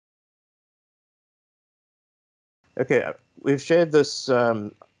Okay, we've shared this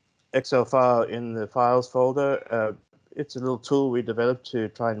Excel file in the files folder. It's a little tool we developed to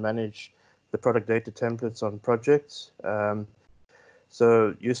try and manage the product data templates on projects.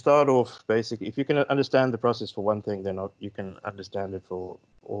 So you start off basically, if you can understand the process for one thing, then you can understand it for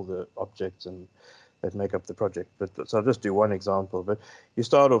all the objects and that make up the project. But so I'll just do one example. But you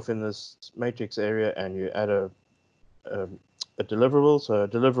start off in this matrix area and you add a deliverable. So a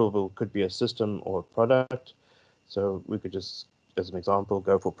deliverable could be a system or a product. So we could just, as an example,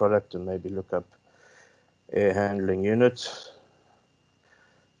 go for product and maybe look up air handling unit.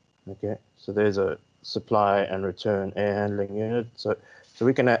 Okay, so there's a supply and return air handling unit. So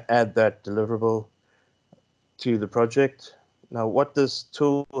we can add that deliverable to the project. Now, what this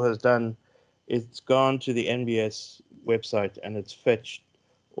tool has done, it's gone to the NBS website and it's fetched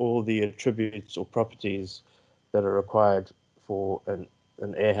all the attributes or properties that are required for an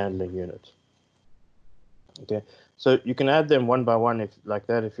air handling unit. Okay, so you can add them one by one if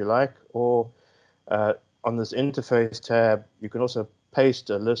you like, or on this interface tab, you can also paste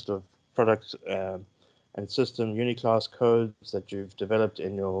a list of product and system uniclass codes that you've developed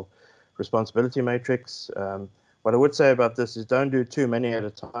in your responsibility matrix. What I would say about this is don't do too many at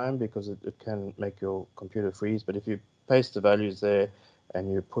a time because it can make your computer freeze. But if you paste the values there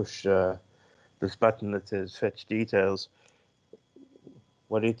and you push this button that says fetch details,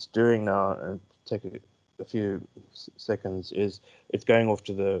 what it's doing now, and take a few seconds, is it's going off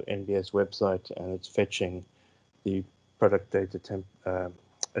to the NBS website and it's fetching the product data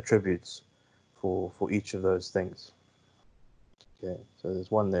attributes for each of those things. Okay, so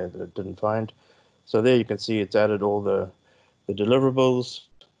there's one there that it didn't find. So there you can see it's added all the deliverables,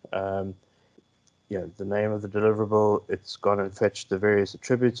 the name of the deliverable. It's gone and fetched the various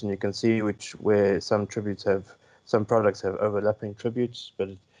attributes, and you can see where some products have overlapping attributes,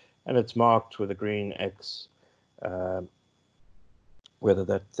 and it's marked with a green X whether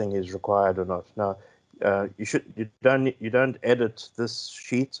that thing is required or not. Now, you don't edit this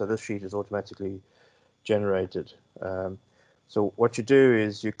sheet, so this sheet is automatically generated. So what you do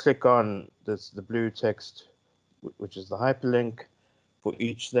is you click on the blue text, which is the hyperlink for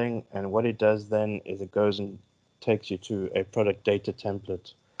each thing, and what it does then is it goes and takes you to a product data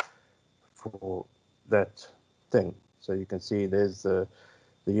template for that thing. So you can see there's the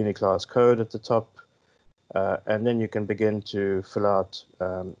uniclass code at the top, and then you can begin to fill out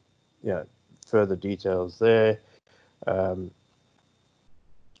further details there.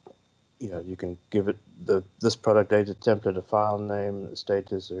 You can give it this product data template a file name, a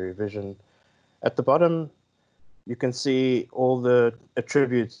status, a revision. At the bottom, you can see all the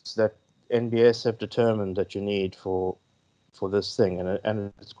attributes that NBS have determined that you need for this thing,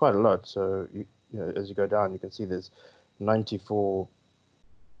 and it's quite a lot. So as you go down, you can see there's 94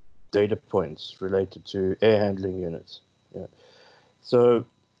 data points related to air handling units. Yeah. So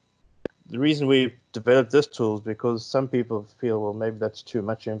the reason we developed this tool is because some people feel, well, maybe that's too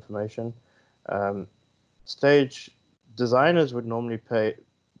much information. Stage designers would normally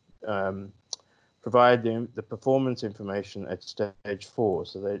provide the performance information at stage 4,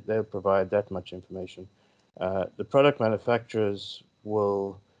 so they'll provide that much information. The product manufacturers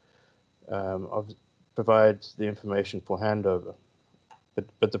will provide the information for handover,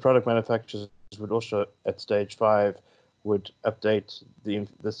 but the product manufacturers would also at stage 5 would update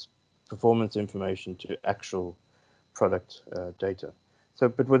this performance information to actual product data. So,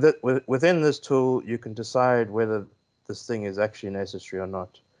 but within this tool, you can decide whether this thing is actually necessary or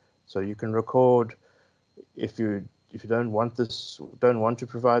not. So you can record if you don't want to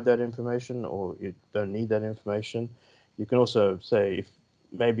provide that information, or you don't need that information. You can also say if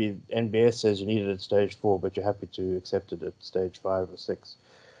maybe NBS says you need it at stage 4, but you're happy to accept it at stage 5 or 6.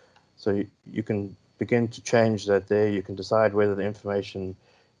 So you can begin to change that there. You can decide whether the information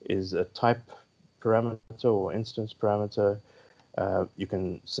is a type parameter or instance parameter. You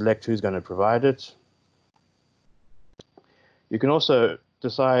can select who's going to provide it. You can also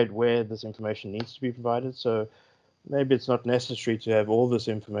decide where this information needs to be provided. So maybe it's not necessary to have all this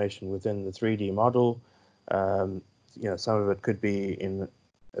information within the 3D model. Some of it could be in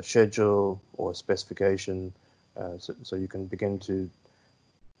a schedule or a specification. So you can begin to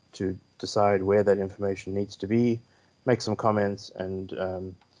decide where that information needs to be, make some comments,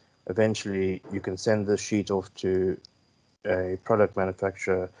 and eventually you can send this sheet off to a product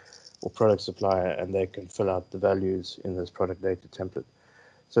manufacturer or product supplier, and they can fill out the values in this product data template.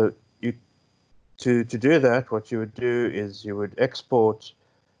 So to do that, what you would do is you would export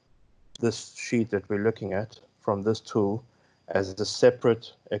this sheet that we're looking at from this tool as a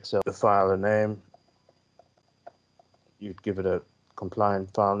separate Excel file, a name. You'd give it a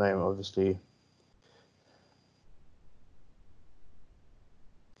compliant file name, obviously.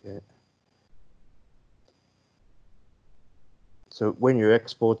 Okay. So when you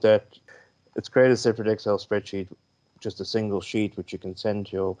export that, it's create a separate Excel spreadsheet, just a single sheet, which you can send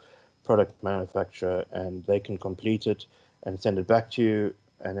to your product manufacturer, and they can complete it and send it back to you.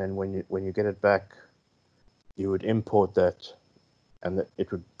 And then when you get it back, you would import that, and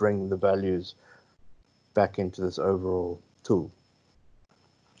it would bring the values back into this overall tool.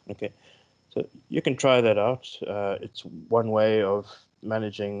 Okay, so you can try that out. It's one way of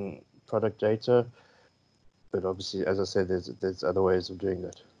managing product data, but obviously, as I said, there's other ways of doing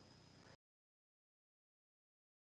that.